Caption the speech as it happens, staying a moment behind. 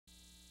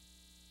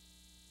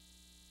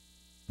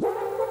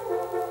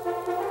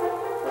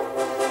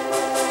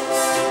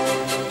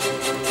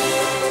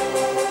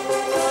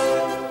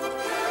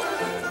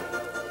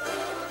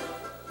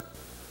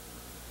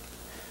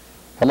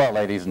Hello,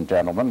 ladies and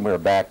gentlemen. We're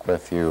back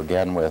with you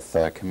again with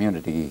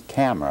Community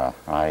Camera.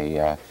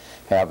 I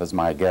have as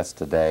my guest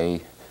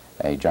today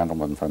a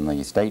gentleman from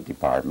the State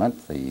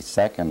Department, the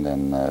second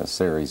in a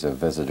series of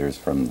visitors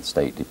from the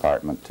State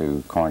Department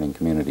to Corning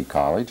Community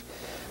College.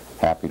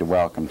 Happy to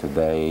welcome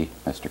today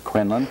Mr.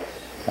 Quinlan.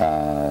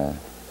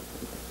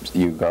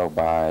 You go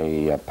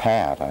by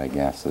Pat, I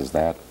guess. Is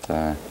that?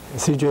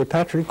 C.J.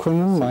 Patrick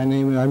Quinlan. My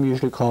name, I'm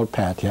usually called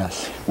Pat,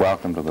 yes.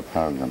 Welcome to the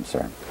program,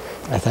 sir.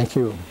 I thank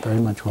you very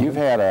much. You've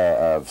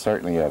had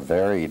certainly a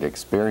varied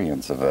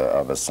experience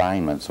of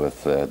assignments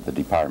with the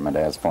Department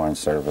as Foreign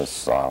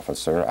Service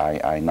Officer.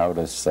 I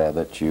notice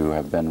that you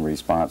have been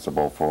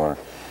responsible for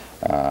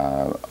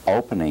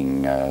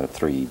opening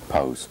 3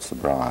 posts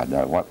abroad.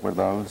 What were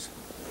those?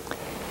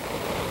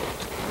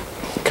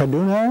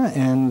 Kaduna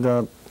and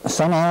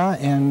Sana'a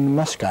and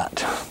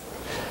Muscat.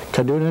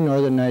 Kaduna,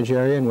 northern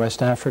Nigeria and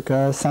West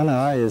Africa.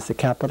 Sana'a is the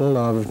capital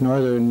of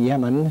northern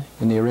Yemen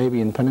in the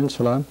Arabian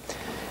Peninsula.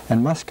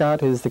 And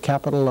Muscat is the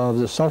capital of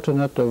the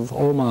Sultanate of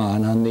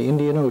Oman on the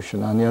Indian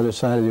Ocean on the other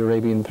side of the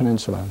Arabian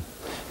Peninsula.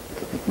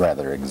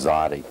 Rather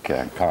exotic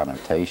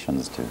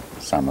connotations to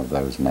some of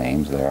those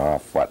names. They're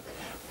off what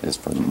is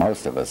for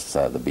most of us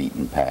the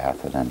beaten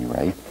path at any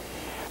rate.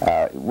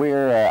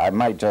 I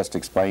might just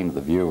explain to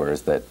the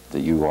viewers that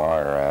you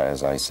are,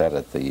 as I said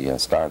at the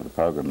start of the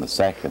program, the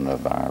second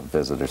of our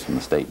visitors from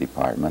the State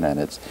Department, and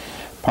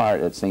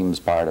it seems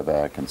part of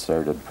a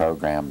concerted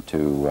program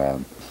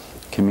to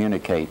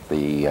communicate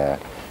the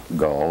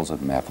goals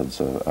and methods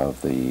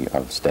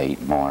of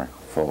state more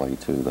fully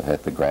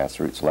at the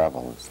grassroots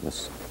level. Is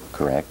this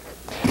correct?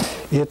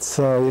 It's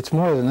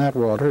more than that,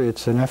 Walter.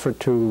 It's an effort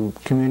to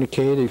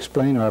communicate,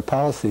 explain our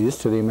policies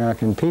to the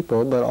American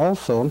people, but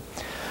also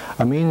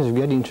a means of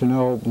getting to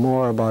know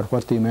more about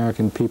what the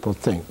American people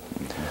think.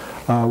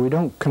 We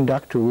don't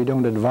conduct or we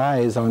don't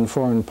advise on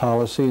foreign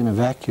policy in a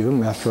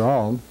vacuum, after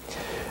all.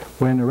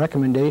 When a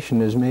recommendation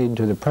is made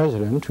to the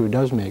President, who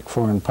does make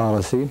foreign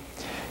policy,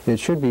 it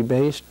should be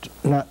based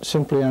not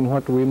simply on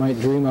what we might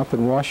dream up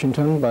in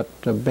Washington, but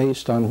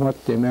based on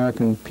what the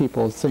American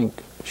people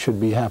think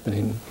should be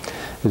happening.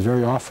 There's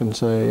very often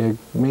a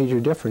major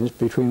difference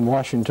between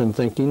Washington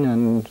thinking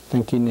and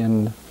thinking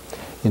in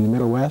the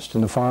Middle West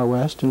and the Far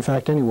West, in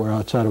fact anywhere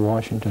outside of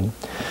Washington.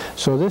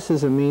 So this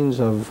is a means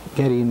of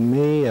getting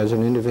me as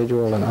an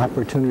individual an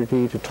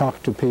opportunity to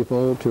talk to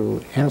people,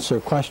 to answer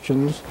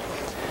questions,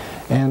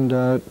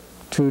 and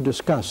to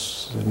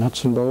discuss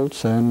nuts and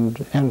bolts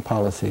and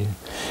policy.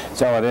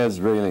 So it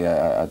is really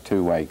a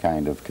two-way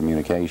kind of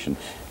communication.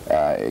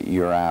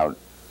 You're out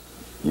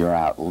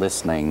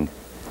listening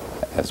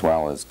as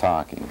well as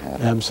talking.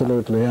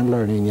 Absolutely, and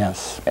learning,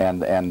 yes.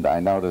 And I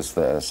noticed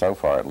that so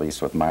far, at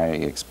least with my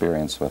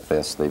experience with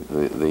this,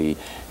 the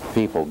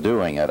people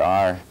doing it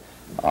are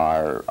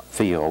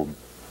field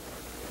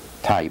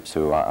types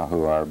who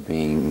are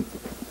being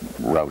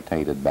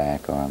rotated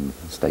back on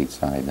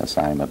stateside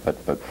assignment,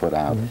 but put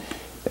out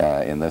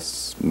in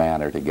this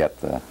manner to get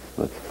the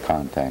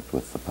contact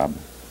with the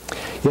public.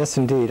 Yes,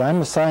 indeed.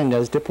 I'm assigned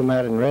as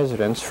diplomat in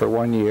residence for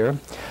 1 year,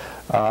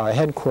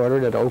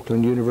 headquartered at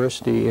Oakland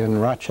University in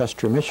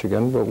Rochester,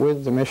 Michigan, but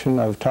with the mission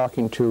of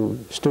talking to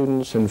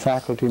students and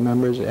faculty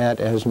members at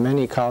as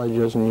many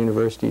colleges and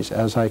universities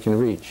as I can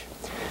reach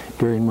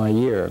during my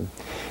year.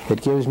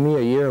 It gives me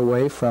a year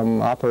away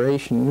from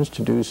operations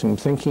to do some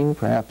thinking,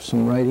 perhaps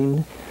some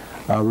writing,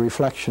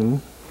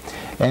 reflection,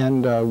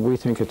 and we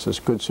think it's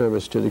a good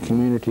service to the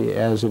community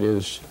as it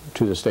is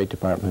to the State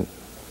Department.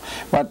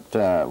 What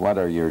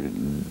are your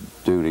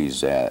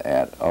duties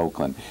at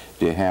Oakland?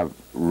 Do you have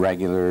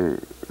regular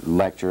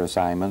lecture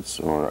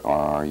assignments,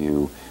 or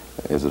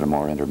is it a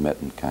more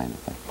intermittent kind of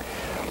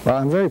thing? Well,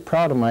 I'm very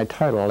proud of my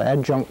title,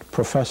 Adjunct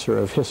Professor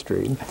of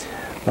History.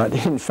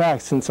 But in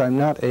fact, since I'm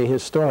not a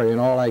historian,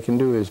 all I can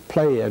do is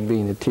play at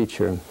being a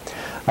teacher.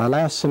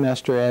 Last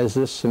semester, as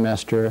this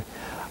semester,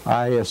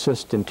 I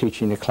assist in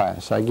teaching a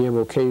class. I give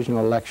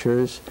occasional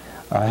lectures,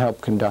 I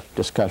help conduct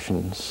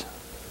discussions.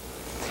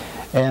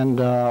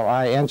 And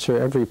I answer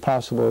every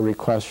possible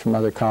request from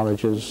other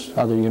colleges,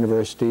 other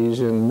universities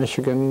in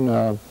Michigan,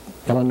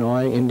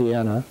 Illinois,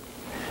 Indiana,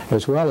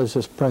 as well as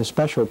this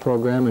special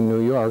program in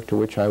New York to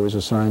which I was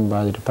assigned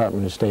by the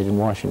Department of State in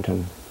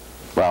Washington.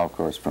 Well, of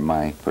course, from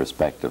my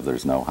perspective,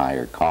 there's no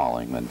higher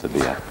calling than to be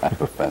a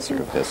professor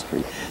of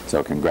history.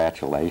 So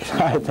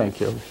congratulations on Thank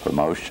you.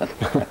 Promotion.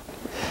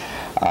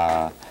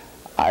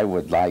 I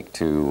would like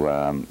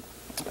to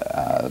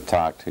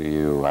talk to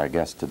you, I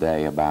guess,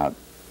 today about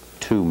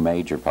 2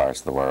 major parts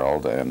of the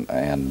world, and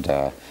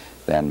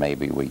then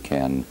maybe we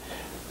can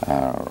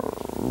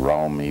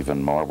roam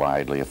even more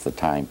widely if the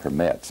time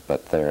permits.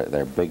 But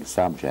they're big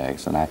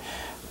subjects, and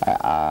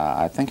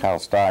I think I'll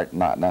start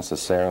not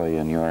necessarily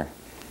in your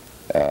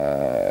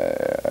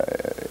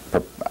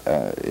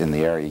in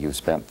the area you've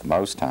spent the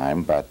most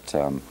time, but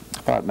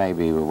thought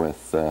maybe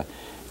with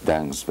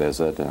Deng's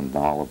visit and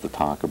all of the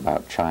talk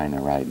about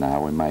China right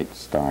now, we might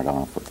start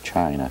off with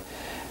China.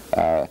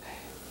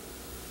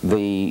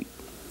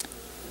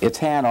 It's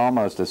had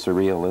almost a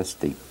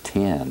surrealistic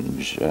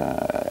tinge.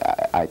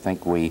 I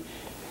think we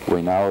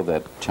We know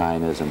that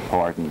China is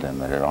important and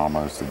there are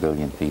almost 1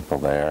 billion people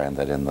there, and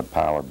that in the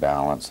power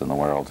balance in the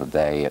world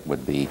today it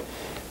would be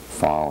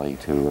folly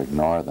to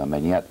ignore them.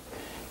 And yet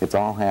it's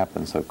all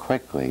happened so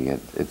quickly.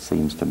 It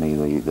seems to me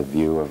the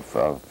view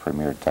of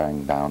Premier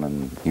Tang down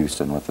in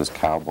Houston with his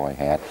cowboy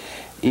hat,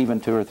 even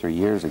 2 or 3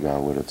 years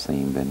ago, would have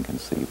seemed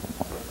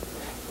inconceivable.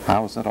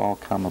 How has it all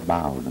come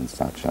about in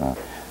such a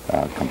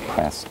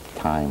compressed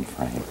time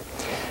frame?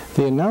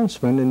 The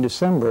announcement in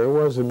December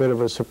was a bit of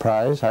a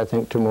surprise, I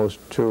think, to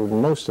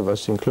most of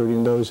us,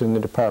 including those in the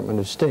Department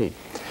of State.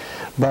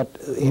 But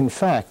in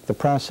fact, the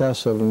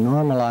process of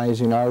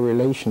normalizing our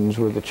relations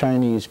with the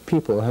Chinese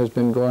people has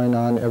been going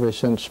on ever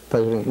since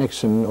President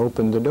Nixon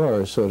opened the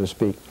door, so to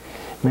speak,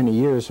 many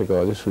years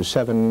ago. This was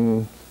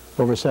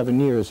over 7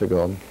 years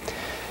ago.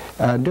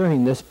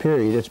 During this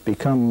period, it's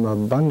become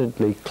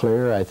abundantly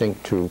clear, I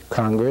think, to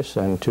Congress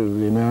and to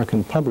the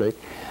American public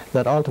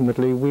that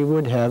ultimately we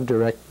would have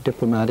direct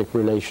diplomatic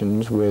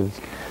relations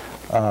with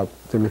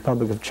the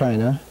Republic of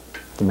China,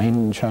 the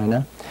mainland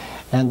China,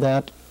 and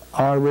that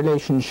our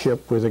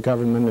relationship with the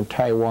government of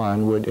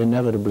Taiwan would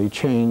inevitably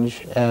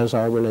change as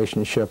our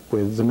relationship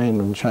with the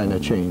mainland China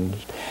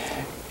changed.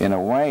 In a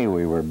way,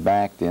 we were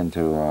backed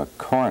into a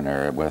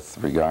corner with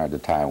regard to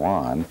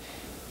Taiwan,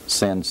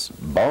 since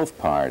both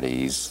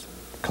parties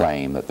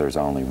claim that there's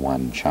only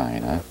one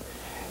China.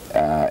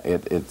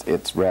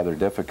 It's rather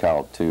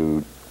difficult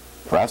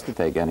for us to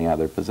take any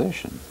other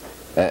position.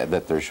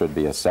 That there should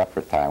be a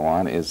separate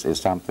Taiwan is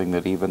something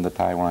that even the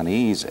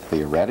Taiwanese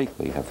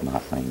theoretically have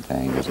not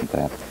maintained. Isn't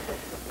that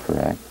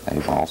correct?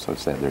 They've also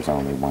said there's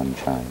only one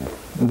China.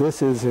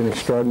 This is an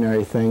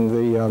extraordinary thing.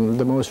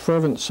 The most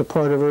fervent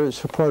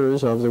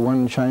supporters of the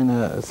one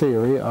China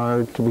theory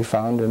are to be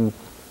found in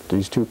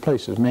these two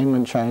places,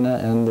 mainland China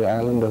and the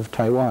island of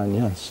Taiwan,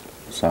 yes.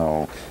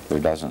 So there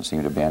doesn't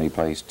seem to be any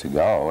place to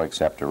go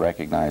except to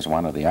recognize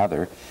one or the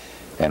other.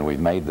 And we've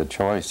made the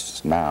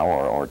choice now,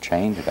 or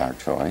changed our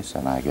choice,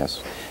 and I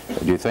guess,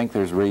 do you think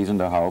there's reason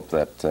to hope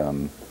that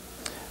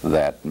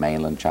that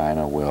mainland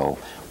China will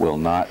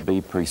not be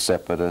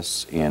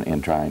precipitous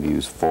in trying to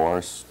use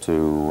force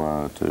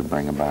to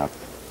bring about?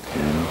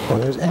 Well,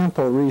 there's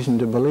ample reason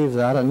to believe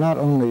that, and not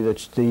only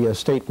the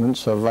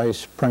statements of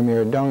Vice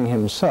Premier Deng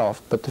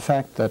himself, but the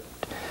fact that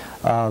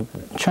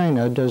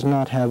China does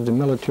not have the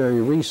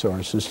military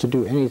resources to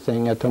do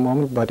anything at the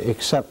moment but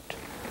accept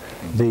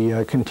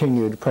the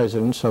continued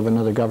presence of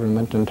another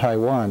government in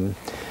Taiwan.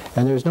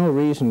 And there's no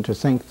reason to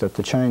think that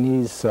the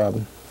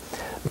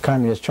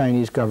Communist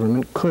Chinese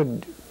government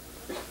could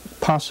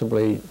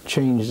possibly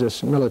change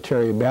this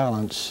military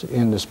balance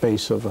in the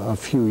space of a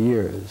few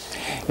years.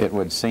 It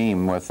would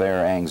seem, with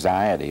their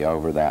anxiety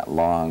over that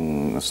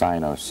long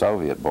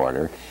Sino-Soviet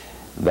border,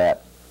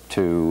 that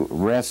to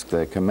risk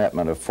the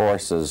commitment of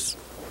forces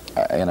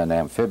in an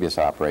amphibious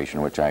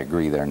operation, which I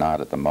agree they're not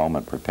at the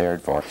moment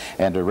prepared for,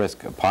 and to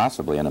risk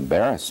possibly an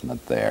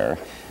embarrassment there,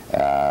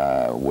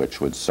 which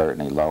would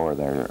certainly lower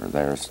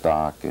their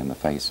stock in the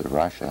face of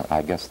Russia,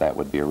 I guess that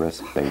would be a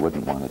risk they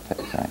wouldn't want to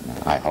take right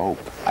now. I hope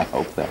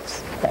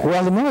that's...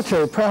 Well, the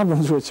military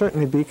problems would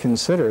certainly be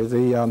considered.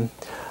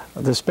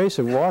 The space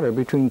of water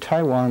between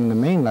Taiwan and the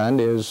mainland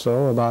is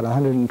about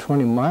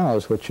 120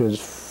 miles, which is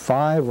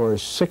 5 or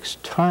 6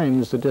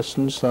 times the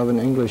distance of an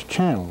English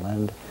channel.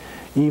 And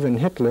even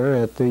Hitler,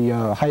 at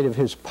the height of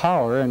his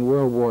power in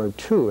World War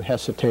II,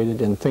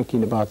 hesitated in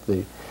thinking about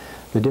the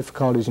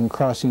difficulties in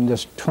crossing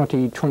this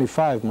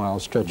 25-mile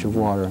stretch of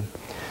water.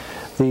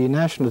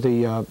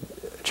 The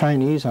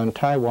Chinese on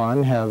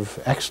Taiwan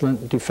have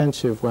excellent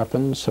defensive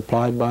weapons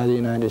supplied by the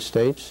United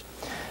States.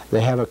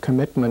 They have a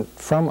commitment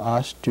from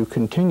us to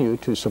continue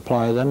to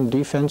supply them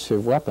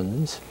defensive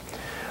weapons,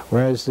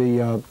 whereas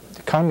the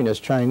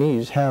Communist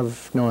Chinese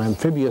have no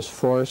amphibious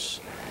force,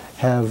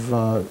 have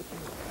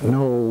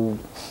no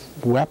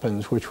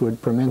weapons which would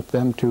permit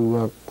them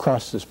to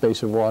cross the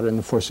space of water in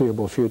the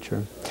foreseeable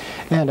future.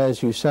 And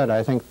as you said,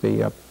 I think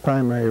the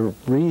primary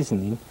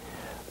reasoning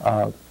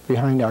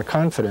behind our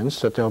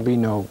confidence that there'll be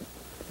no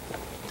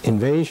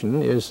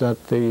invasion is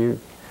that the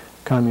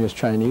Communist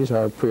Chinese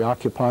are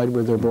preoccupied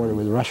with their border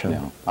with Russia.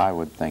 Yeah, I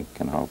would think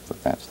and hope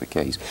that that's the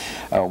case.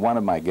 One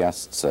of my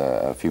guests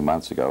a few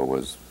months ago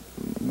was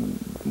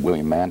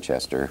William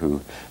Manchester,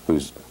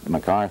 whose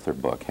MacArthur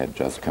book had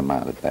just come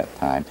out at that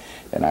time,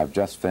 and I've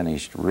just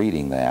finished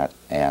reading that.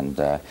 And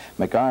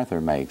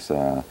MacArthur makes,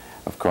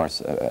 of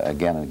course,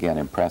 again and again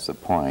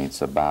impressive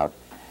points about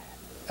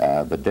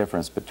the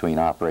difference between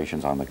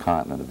operations on the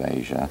continent of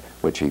Asia,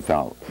 which he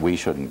felt we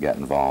shouldn't get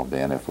involved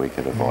in if we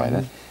could avoid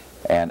it,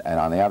 and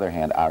on the other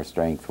hand, our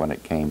strength when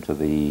it came to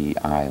the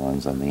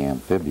islands and the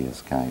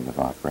amphibious kind of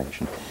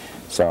operation.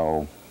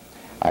 So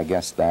I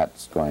guess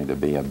that's going to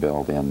be a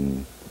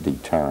built-in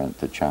deterrent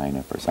to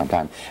China for some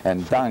time.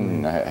 And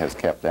Deng has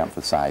kept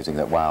emphasizing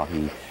that while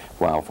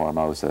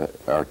Formosa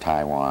or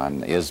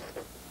Taiwan is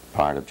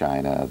part of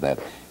China, that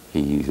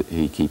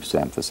he keeps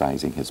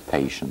emphasizing his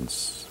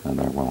patience and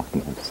their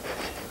willingness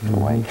to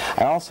wait.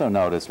 I also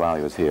noticed while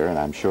he was here, and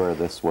I'm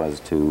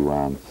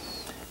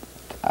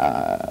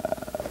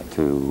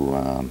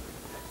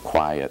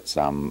quiet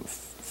some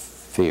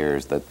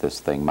fears that this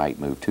thing might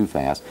move too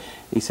fast.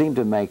 He seemed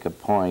to make a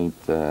point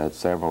at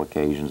several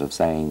occasions of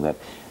saying that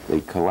the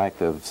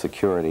collective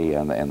security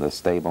and the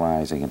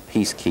stabilizing and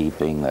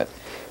peacekeeping that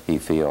he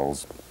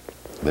feels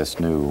this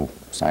new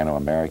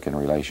Sino-American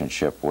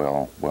relationship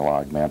will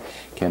augment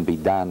can be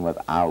done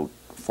without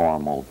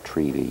formal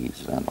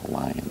treaties and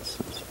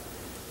alliances.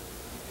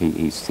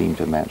 He seemed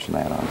to mention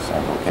that on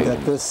several occasions.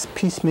 That this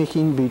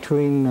peacemaking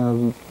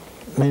between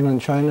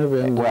mainland China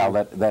and... Well,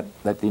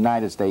 that the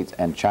United States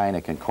and China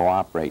can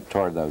cooperate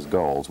toward those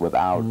goals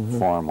without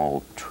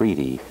formal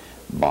treaty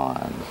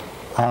bonds.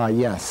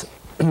 Yes.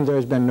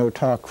 There's been no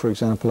talk, for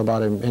example,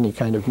 about any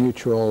kind of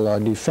mutual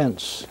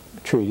defense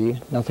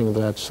treaty, nothing of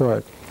that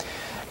sort.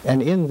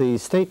 And in the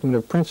statement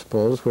of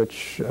principles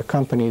which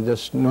accompany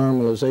this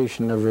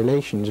normalization of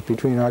relations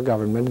between our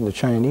government and the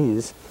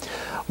Chinese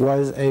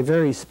was a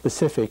very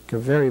specific, a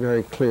very,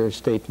 very clear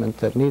statement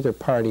that neither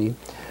party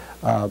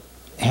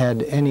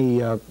had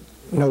any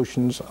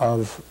notions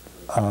of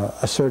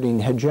asserting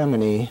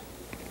hegemony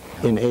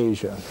in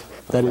Asia.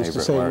 That is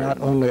to say, not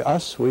only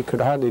us, we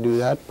could hardly do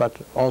that, but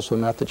also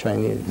not the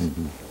Chinese.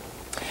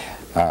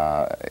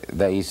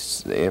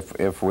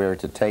 If we're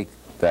to take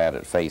that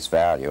at face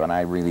value, and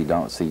I really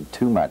don't see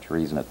too much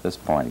reason at this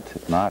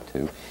point not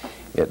to,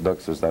 it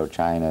looks as though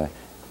China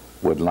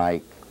would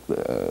like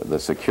the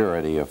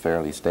security of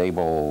fairly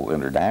stable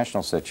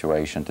international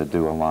situation to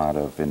do a lot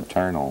of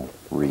internal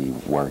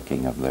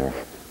reworking of their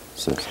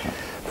system.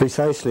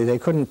 Precisely. They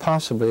couldn't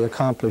possibly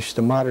accomplish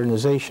the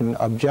modernization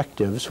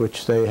objectives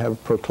which they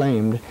have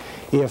proclaimed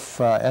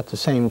if at the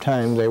same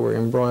time they were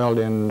embroiled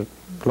in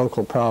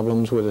local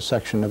problems with a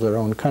section of their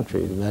own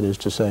country. That is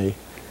to say,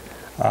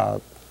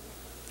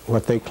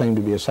 what they claim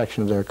to be a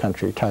section of their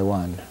country,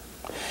 Taiwan.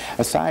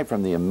 Aside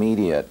from the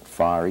immediate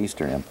Far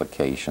Eastern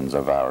implications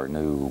of our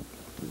new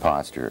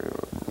posture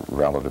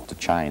relative to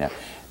China,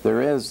 there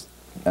is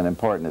an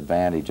important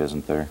advantage,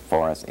 isn't there,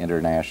 for us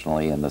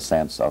internationally in the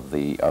sense of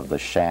the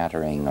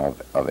shattering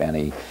of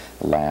any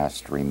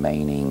last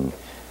remaining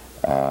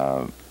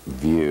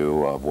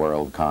view of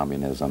world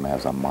communism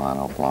as a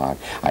monobloc.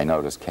 I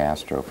noticed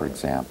Castro, for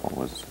example,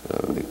 was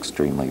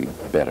extremely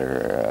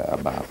bitter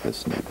about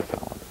this new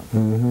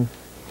development.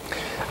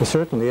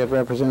 Certainly it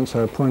represents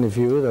our point of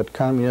view that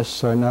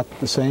communists are not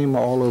the same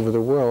all over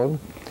the world,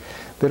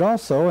 but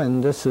also,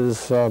 and this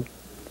is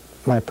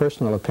my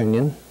personal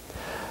opinion,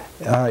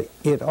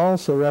 it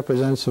also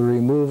represents a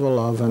removal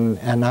of an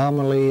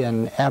anomaly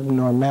and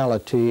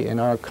abnormality in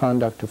our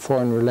conduct of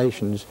foreign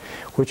relations,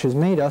 which has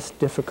made us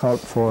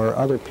difficult for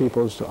other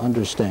peoples to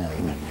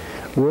understand.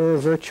 We're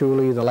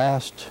virtually the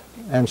last,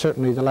 and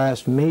certainly the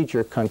last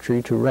major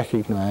country to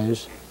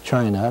recognize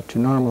China, to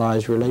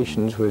normalize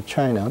relations with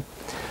China.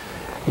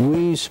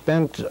 We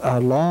spent a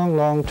long,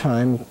 long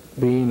time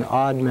being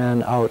odd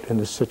man out in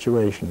this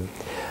situation.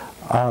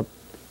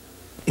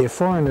 If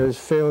foreigners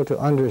fail to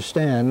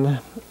understand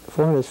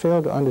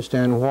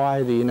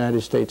why the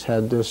United States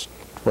had this,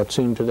 what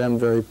seemed to them,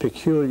 very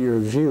peculiar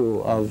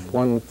view of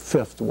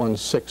 1/5,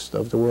 1/6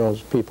 of the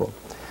world's people,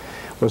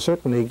 will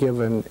certainly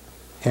give an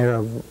air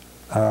of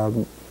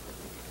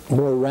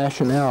more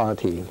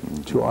rationality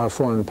to our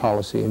foreign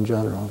policy in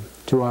general,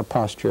 to our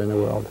posture in the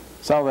world.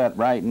 So that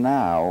right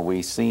now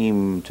we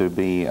seem to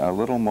be a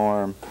little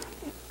more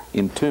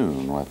in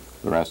tune with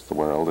the rest of the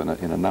world in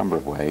a number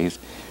of ways,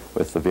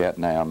 with the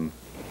Vietnam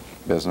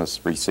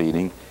business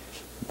receding,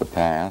 the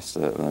past,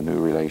 the new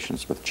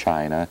relations with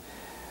China,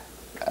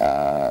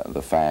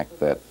 the fact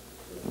that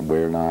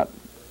we're not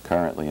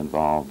currently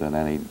involved in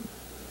any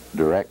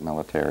direct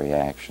military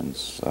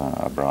actions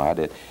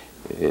abroad.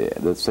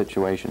 The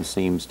situation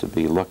seems to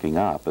be looking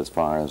up as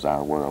far as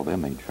our world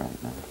image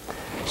right now.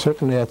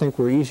 Certainly, I think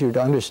we're easier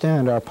to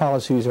understand. Our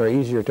policies are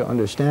easier to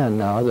understand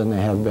now than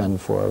they have been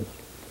for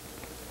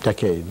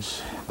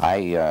decades.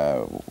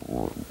 I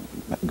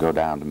go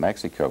down to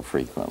Mexico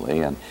frequently,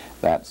 and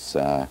that's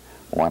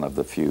one of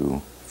the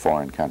few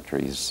foreign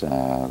countries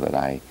that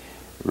I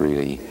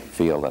really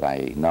feel that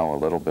I know a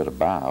little bit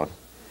about.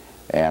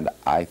 And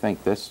I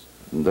think this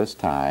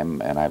time,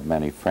 and I have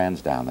many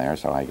friends down there,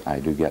 so I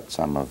do get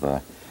some of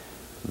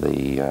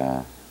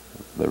the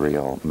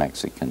real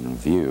Mexican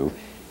view,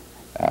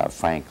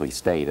 frankly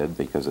stated,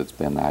 because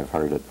I've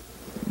heard it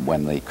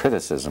when the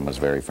criticism was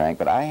very frank,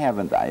 but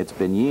it's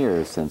been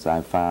years since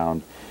I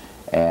found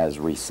as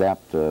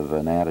receptive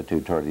an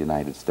attitude toward the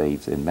United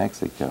States in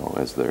Mexico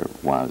as there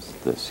was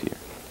this year.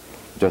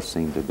 Just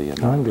seemed to be a...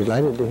 I'm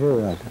delighted to hear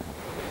that.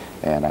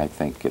 And I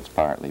think it's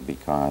partly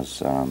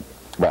because,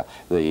 well,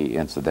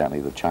 incidentally,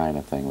 the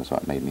China thing was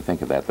what made me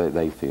think of that.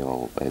 They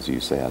feel, as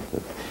you said,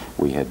 that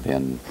we had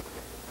been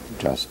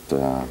just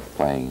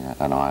playing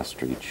an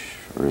ostrich,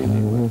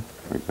 really, with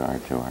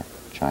regard to our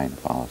China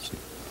policy.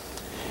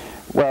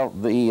 Well,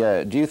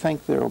 do you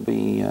think there will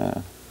be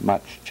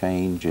much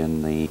change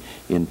in the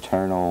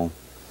internal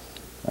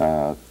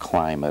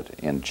climate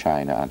in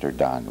China under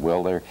Deng?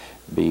 Will there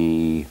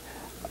be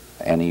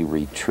any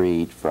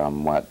retreat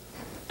from what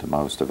to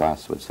most of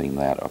us would seem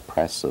that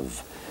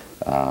oppressive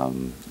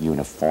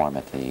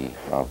uniformity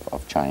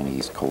of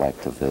Chinese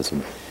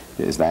collectivism.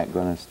 Is that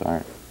going to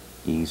start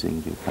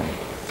easing, do you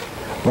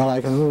think? Well,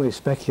 I can only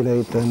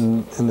speculate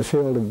in the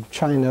field of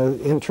China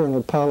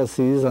internal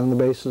policies on the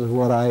basis of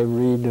what I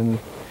read in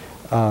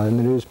the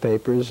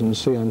newspapers and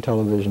see on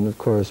television, of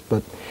course.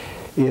 But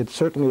it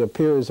certainly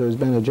appears there's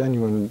been a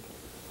genuine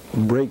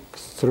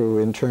breakthrough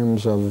in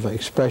terms of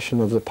expression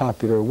of the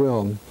popular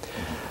will.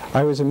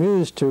 I was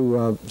amused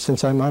to,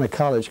 since I'm on a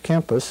college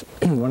campus,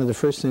 one of the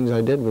first things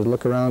I did was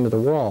look around at the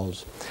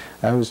walls.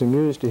 I was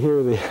amused to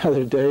hear the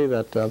other day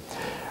that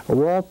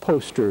wall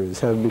posters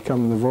have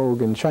become the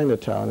vogue in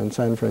Chinatown in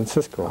San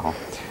Francisco.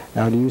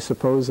 Now, do you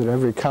suppose that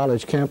every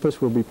college campus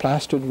will be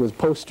plastered with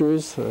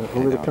posters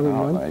over the coming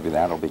months? Maybe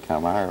that'll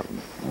become our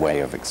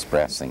way of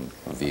expressing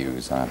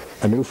views on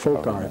a new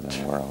folk art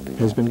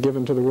has been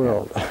given to the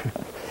world. Yeah.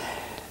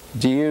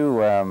 Do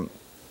you,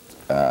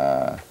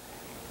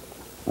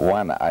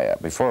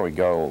 before we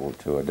go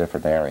to a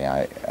different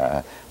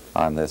area,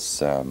 on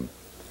this,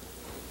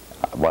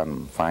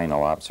 one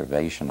final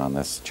observation on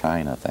this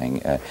China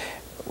thing,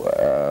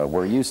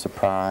 were you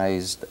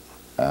surprised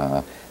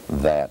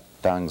that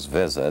Deng's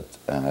visit,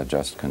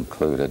 just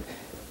concluded,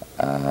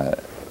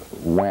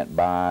 went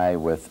by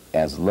with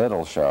as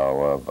little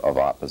show of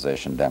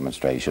opposition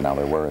demonstration? Now,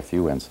 there were a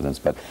few incidents,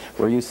 but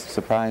were you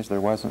surprised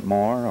there wasn't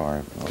more,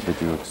 or did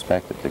you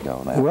expect it to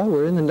go that way? Well,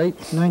 we're in the late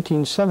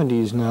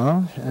 1970s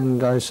now,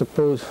 and I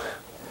suppose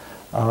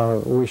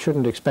we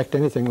shouldn't expect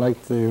anything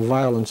like the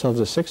violence of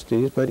the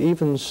 60s, but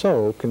even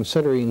so,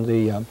 considering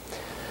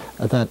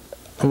that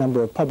a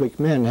number of public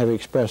men have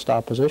expressed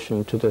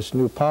opposition to this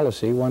new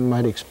policy, one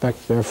might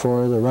expect,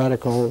 therefore, the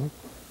radical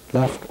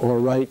left or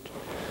right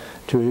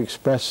to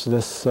express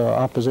this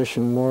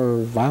opposition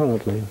more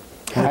violently.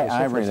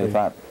 I really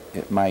thought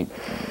it might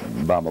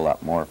bubble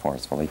up more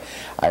forcefully.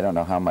 I don't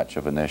know how much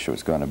of an issue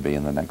it's going to be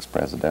in the next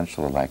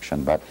presidential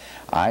election, but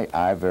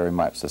I very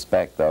much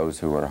suspect those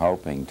who are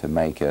hoping to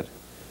make it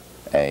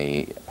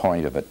a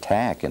point of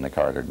attack in the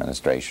Carter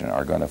administration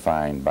are going to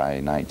find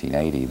by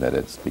 1980 that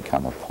it's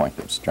become a point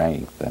of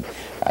strength, and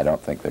I don't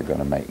think they're going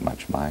to make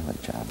much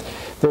mileage out of it.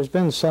 There's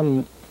been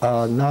some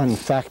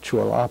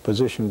non-factual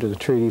opposition to the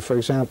treaty. For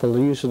example,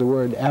 the use of the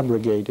word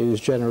abrogate is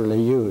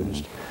generally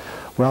used.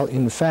 Well,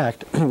 in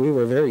fact, we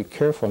were very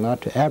careful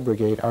not to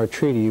abrogate our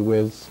treaty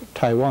with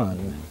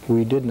Taiwan.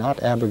 We did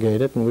not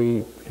abrogate it, and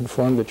we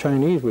informed the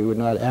Chinese we would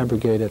not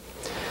abrogate it.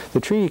 The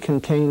treaty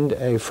contained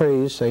a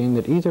phrase saying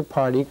that either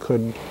party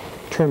could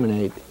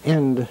terminate,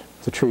 end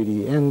the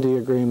treaty, end the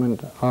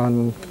agreement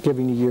on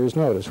giving a year's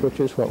notice, which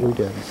is what we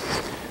did.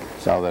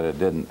 So that it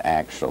didn't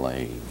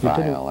actually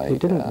violate... It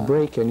didn't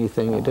break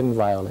anything, it didn't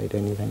violate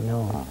anything,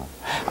 no.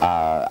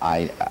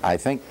 I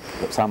think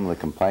that some of the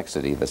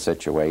complexity of the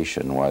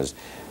situation was,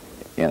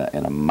 in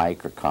a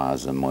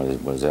microcosm,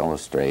 was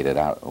illustrated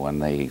out when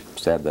they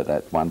said that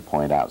at one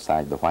point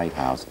outside the White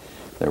House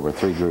there were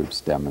three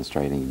groups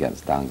demonstrating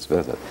against Deng's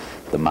visit: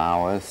 the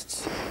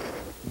Maoists,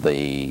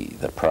 the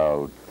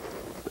pro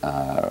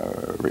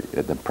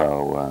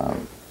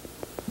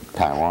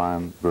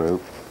Taiwan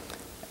group,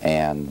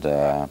 and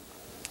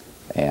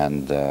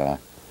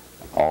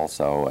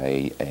also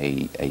a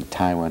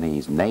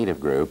Taiwanese native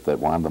group that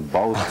wanted them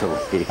both to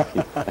leave.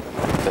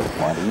 Didn't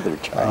want either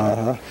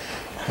China.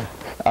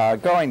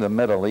 Going to the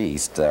Middle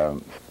East,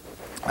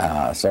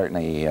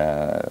 certainly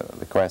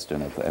the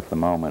question at the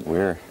moment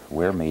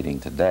we're meeting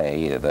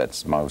today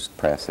that's most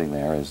pressing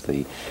there is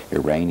the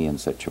Iranian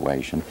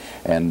situation,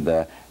 and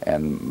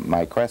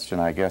my question,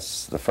 I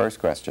guess the first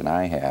question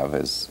I have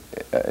is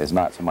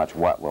not so much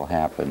what will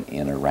happen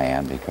in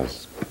Iran,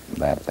 because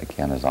that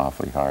again is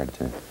awfully hard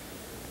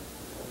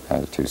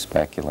to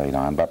speculate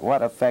on, but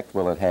what effect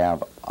will it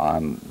have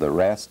on the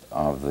rest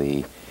of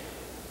the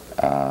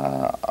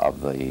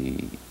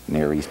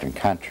Near Eastern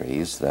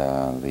countries,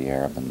 the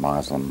Arab and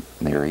Muslim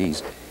Near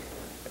East?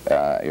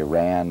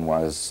 Iran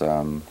was,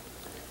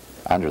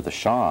 under the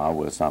Shah,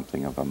 was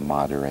something of a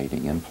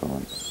moderating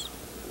influence.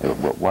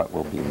 What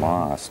will be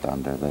lost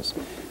under this,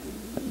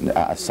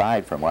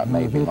 aside from what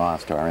may be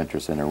lost to our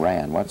interest in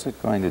Iran, what's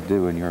it going to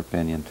do, in your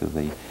opinion, to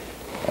the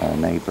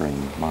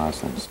neighboring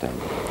Muslim state?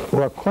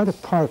 Well, quite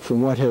apart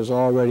from what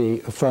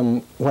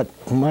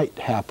might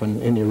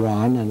happen in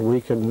Iran,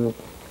 and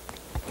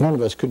none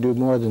of us could do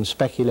more than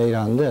speculate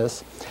on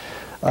this,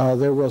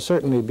 there will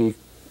certainly be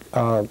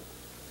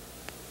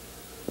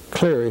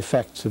clear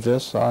effects of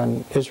this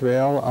on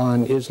Israel,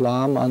 on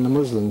Islam, on the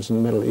Muslims in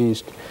the Middle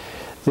East.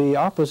 The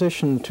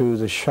opposition to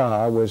the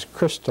Shah was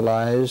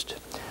crystallized,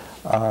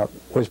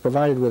 was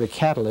provided with a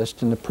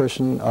catalyst in the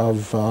person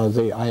of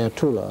the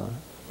Ayatollah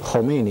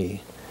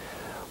Khomeini.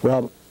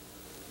 Well,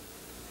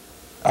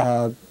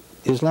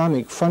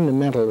 Islamic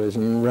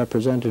fundamentalism,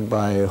 represented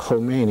by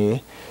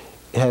Khomeini,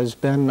 has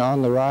been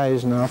on the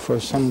rise now for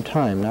some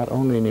time, not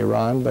only in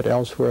Iran but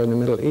elsewhere in the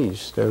Middle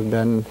East. There have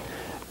been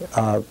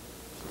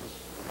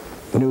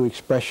new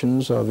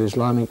expressions of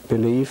Islamic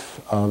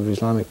belief, of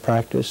Islamic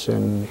practice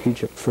in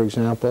Egypt, for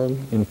example,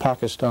 in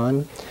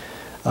Pakistan.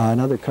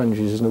 and other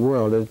countries in the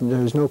world.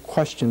 There's no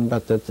question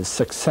but that the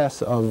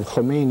success of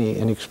Khomeini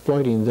in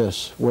exploiting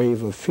this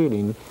wave of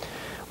feeling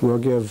will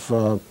give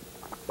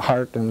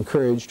heart and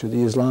courage to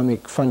the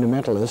Islamic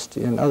fundamentalists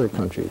in other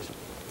countries,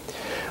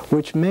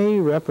 which may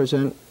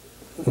represent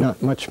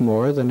not much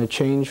more than a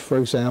change, for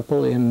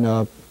example, in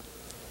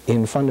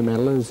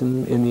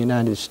fundamentalism in the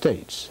United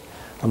States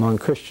among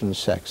Christian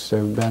sects. There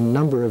have been a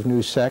number of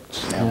new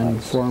sects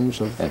and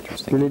forms of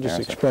religious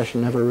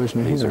expression never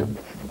arisen here. These are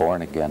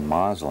born-again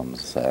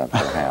Muslims,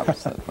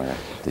 perhaps, that we're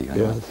dealing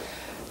with.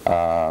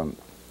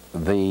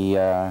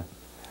 The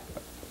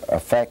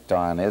effect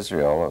on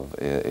Israel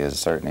is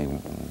certainly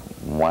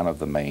one of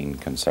the main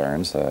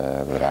concerns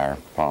that our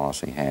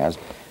policy has.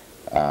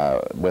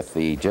 With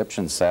the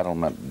Egyptian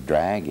settlement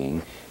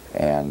dragging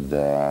and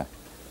no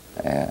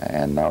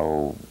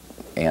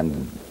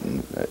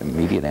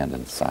immediate end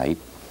in sight,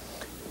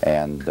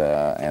 and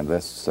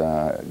this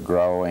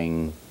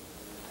growing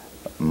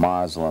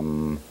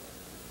Muslim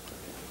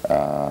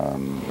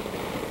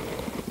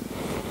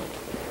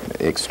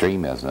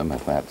extremism,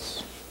 if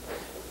that's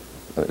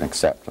an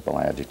acceptable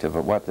adjective,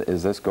 but what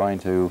is this going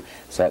to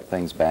set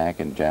things back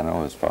in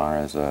general as far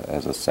as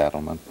a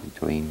settlement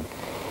between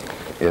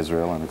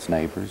Israel and its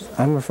neighbors?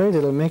 I'm afraid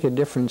it'll make a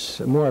difference,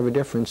 more of a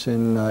difference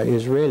in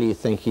Israeli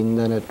thinking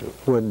than it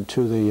would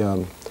to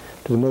the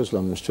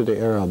Muslims, to the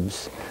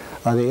Arabs.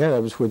 The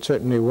Arabs would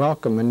certainly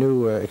welcome a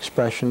new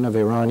expression of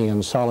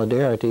Iranian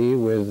solidarity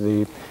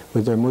with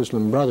their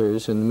Muslim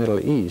brothers in the Middle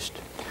East,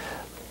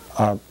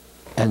 and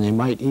they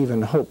might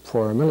even hope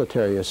for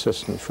military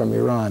assistance from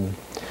Iran.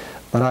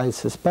 But I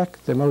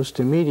suspect the most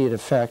immediate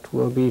effect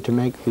will be to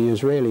make the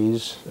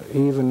Israelis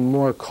even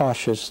more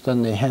cautious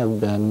than they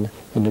have been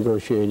in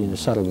negotiating a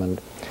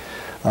settlement.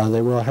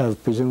 They will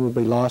have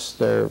presumably lost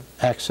their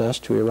access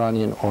to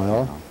Iranian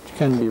oil, which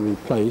can be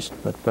replaced,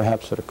 but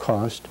perhaps at a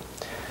cost.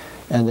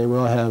 And they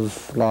will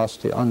have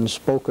lost the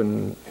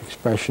unspoken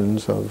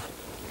expressions of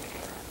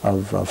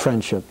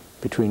friendship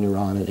between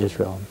Iran and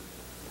Israel.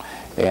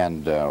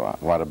 And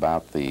what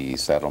about the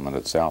settlement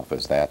itself?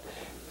 Is that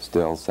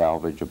still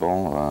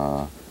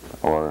salvageable,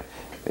 or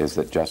is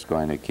it just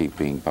going to keep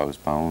being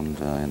postponed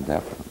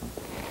indefinitely?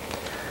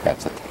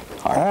 That's a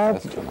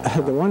hard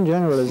question. The one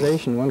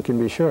generalization one can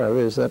be sure of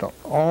is that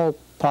all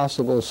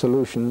possible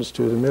solutions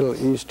to the Middle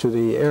East, to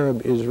the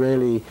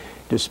Arab-Israeli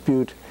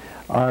dispute,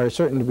 are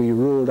certain to be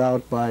ruled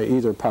out by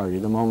either party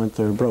the moment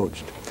they're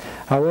broached.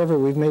 However,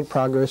 we've made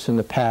progress in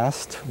the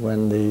past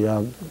when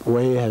the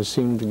way has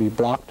seemed to be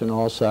blocked on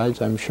all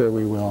sides. I'm sure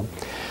we will.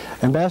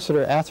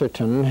 Ambassador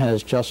Atherton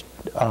has just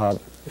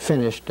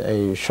finished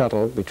a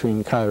shuttle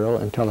between Cairo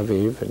and Tel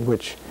Aviv,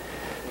 which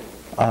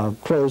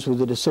closed with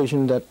the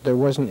decision that there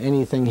wasn't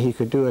anything he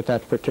could do at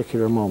that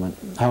particular moment.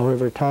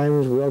 However,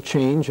 times will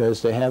change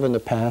as they have in the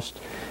past,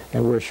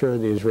 and we're sure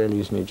the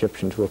Israelis and the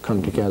Egyptians will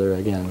come together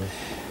again.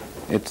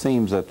 It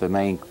seems that the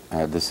main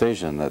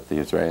decision that the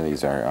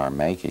Israelis are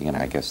making, and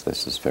I guess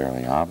this is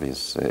fairly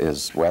obvious,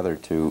 is whether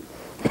to,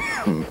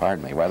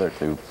 pardon me, whether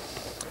to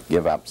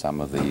give up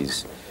some of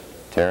these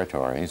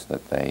territories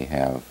that they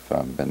have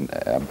been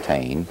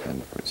obtained as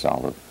a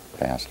result of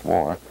past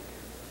war,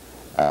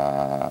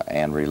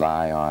 and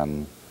rely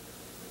on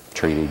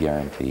treaty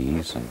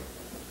guarantees and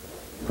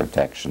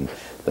protection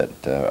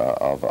that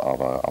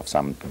of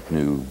some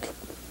new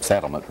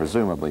settlement,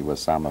 presumably with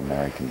some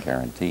American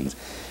guarantees,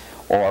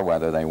 or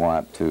whether they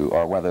want to,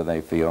 or whether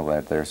they feel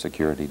that their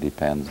security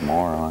depends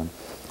more on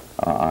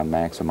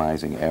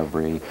maximizing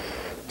every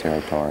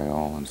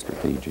territorial and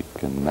strategic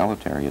and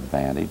military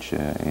advantage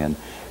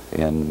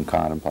in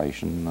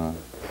contemplation of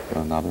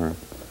another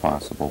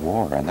possible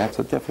war. And that's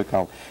a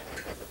difficult,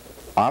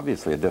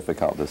 obviously a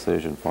difficult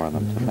decision for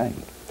them to make.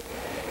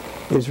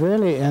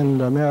 Israeli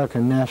and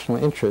American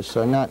national interests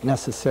are not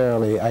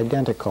necessarily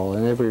identical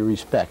in every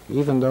respect,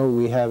 even though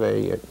we have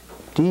a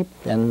deep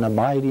and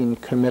abiding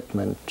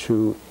commitment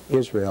to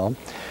Israel.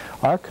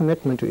 Our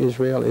commitment to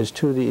Israel is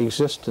to the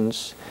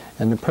existence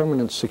and the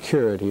permanent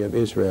security of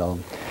Israel.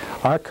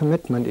 Our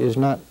commitment is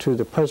not to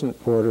the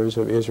present borders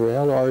of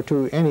Israel or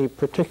to any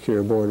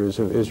particular borders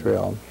of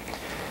Israel.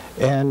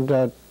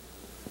 And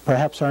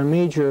perhaps our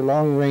major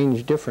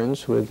long-range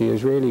difference with the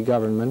Israeli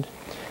government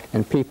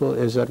and people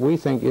is that we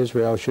think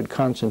Israel should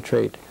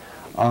concentrate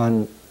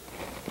on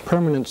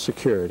permanent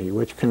security,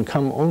 which can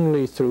come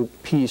only through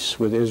peace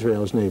with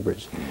Israel's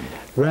neighbors,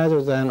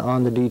 rather than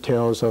on the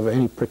details of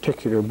any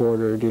particular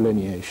border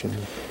delineation.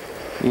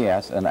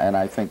 Yes, and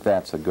I think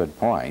that's a good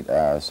point.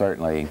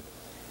 Certainly,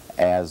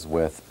 as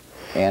with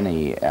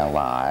any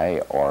ally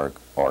or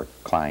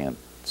client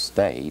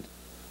state,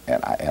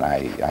 and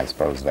I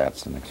suppose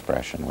that's an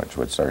expression which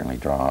would certainly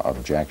draw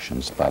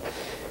objections, but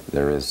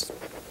there is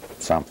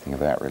something of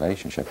that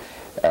relationship.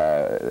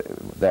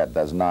 That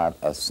does not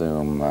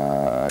assume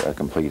a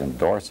complete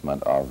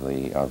endorsement of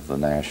the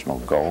national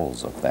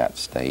goals of that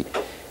state,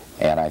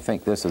 and I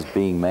think this is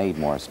being made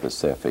more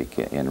specific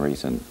in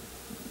recent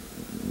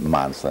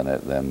months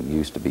than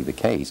used to be the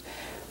case.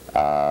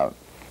 I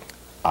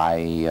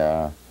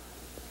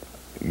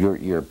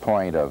your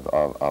point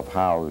of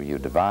how you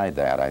divide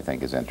that, I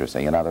think, is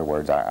interesting. In other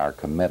words, our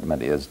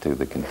commitment is to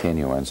the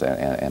continuance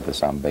and to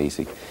some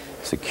basic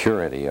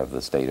security of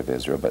the State of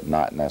Israel, but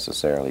not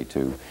necessarily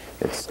to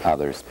its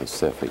other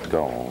specific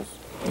goals.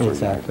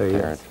 Exactly,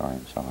 yes. Territory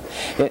and so on.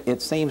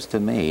 It seems to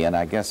me, and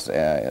I guess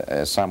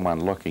as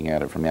someone looking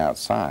at it from the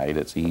outside,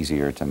 it's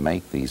easier to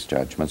make these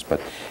judgments,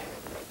 but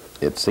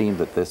it seemed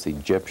that this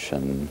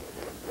Egyptian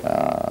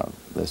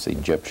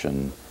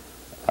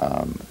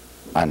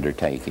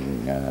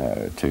undertaking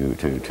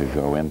to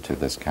go into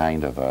this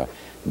kind of a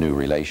new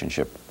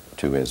relationship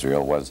to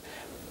Israel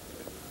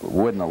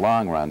would in the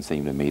long run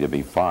seem to me to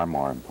be far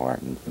more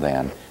important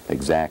than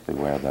exactly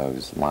where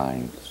those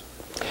lines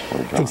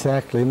were drawn.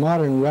 Exactly.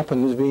 Modern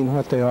weapons being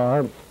what they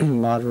are,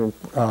 modern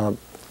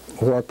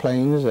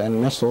warplanes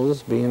and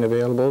missiles being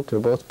available to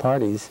both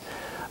parties,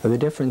 the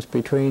difference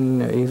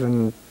between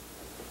even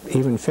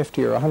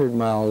 50 or 100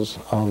 miles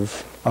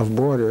of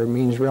border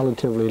means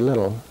relatively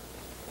little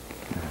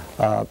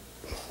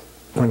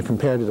when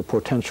compared to the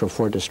potential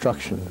for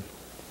destruction,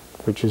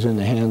 which is in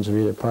the hands of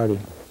either party.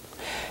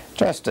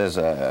 Just as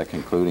a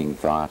concluding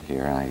thought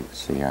here, I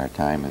see our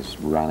time is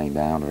running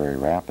down very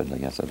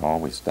rapidly, as it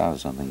always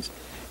does on these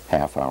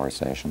half-hour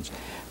sessions.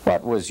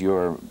 What was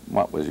your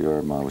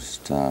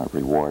most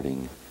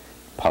rewarding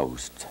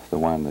post, the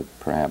one that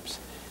perhaps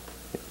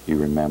you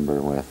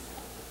remember with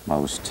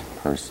most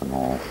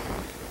personal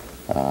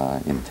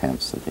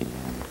intensity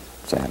and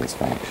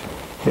satisfaction?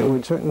 It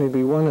would certainly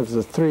be one of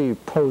the 3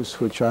 posts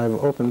which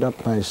I've opened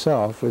up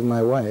myself with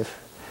my wife.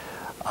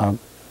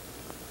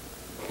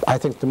 I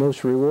think the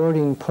most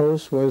rewarding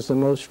post was the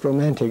most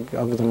romantic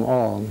of them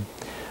all.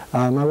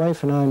 My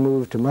wife and I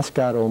moved to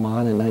Muscat,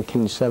 Oman in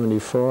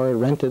 1974,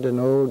 rented an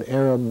old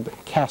Arab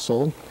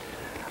castle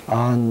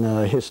on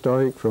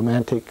historic,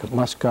 romantic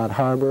Muscat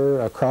Harbor,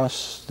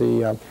 across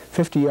the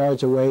 50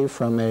 yards away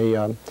from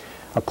a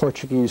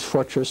Portuguese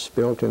fortress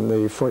built in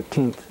the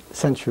 14th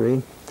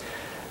century,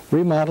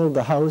 remodeled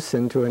the house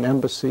into an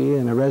embassy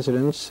and a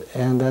residence,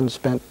 and then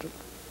spent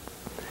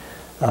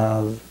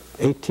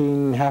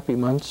 18 happy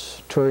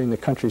months touring the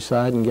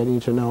countryside and getting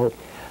to know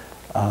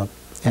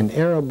an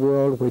Arab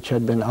world which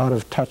had been out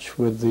of touch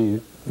with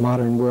the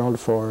modern world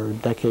for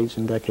decades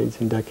and decades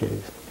and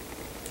decades.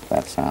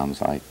 That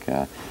sounds like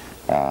a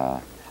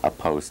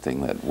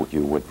posting that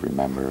you would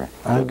remember.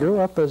 I grew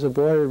up as a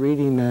boy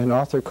reading an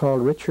author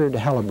called Richard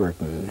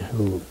Halliburton,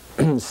 who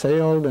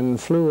sailed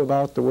and flew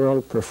about the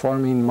world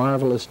performing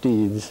marvelous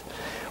deeds.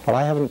 Well,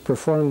 I haven't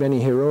performed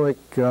any heroic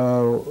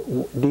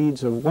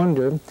deeds of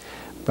wonder,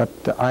 but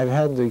I've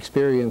had the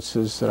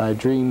experiences that I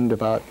dreamed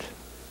about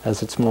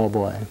as a small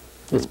boy.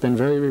 It's been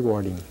very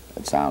rewarding.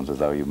 It sounds as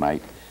though you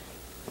might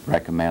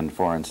recommend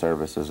Foreign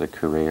Service as a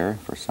career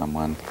for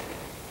someone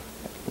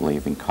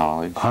leaving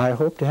college. I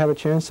hope to have a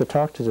chance to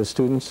talk to the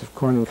students of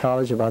Corning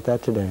College about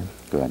that today.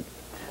 Good.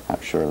 I'm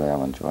sure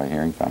they'll enjoy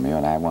hearing from you,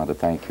 and I want to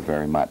thank you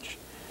very much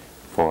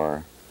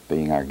for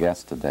being our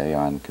guest today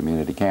on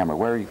Community Camera.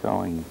 Where are you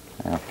going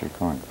after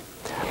Corning?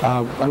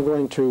 I'm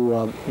going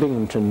to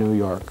Binghamton, New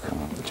York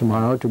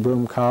tomorrow, to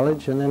Broome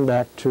College, and then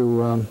back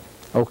to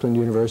Oakland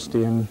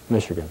University in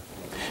Michigan.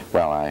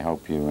 Well, I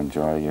hope you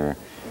enjoy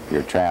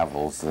your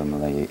travels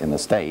in the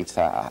States.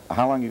 How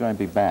long are you going to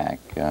be back?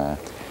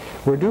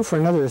 We're due for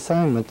another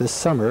assignment this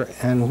summer,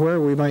 and where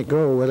we might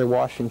go, whether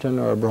Washington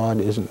or abroad,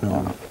 isn't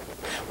known.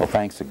 Well,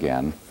 thanks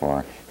again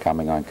for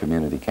coming on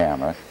Community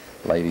Camera.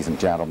 Ladies and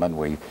gentlemen,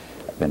 we've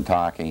been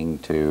talking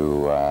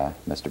to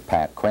Mr.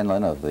 Pat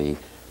Quinlan of the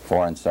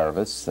Foreign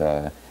Service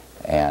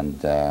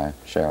and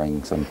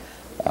sharing some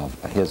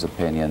of his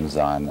opinions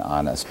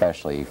on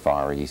especially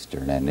Far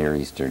Eastern and Near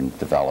Eastern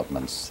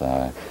developments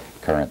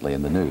currently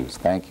in the news.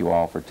 Thank you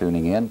all for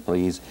tuning in.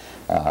 Please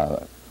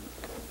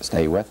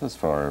stay with us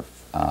for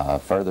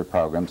further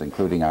programs,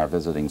 including our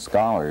visiting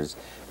scholars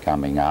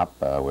coming up.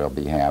 We'll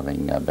be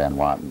having Ben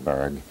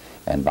Wattenberg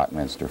and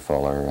Buckminster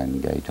Fuller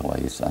and Gay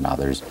Talese and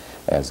others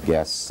as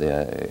guests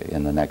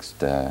in the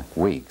next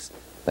weeks.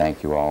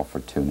 Thank you all for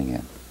tuning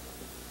in.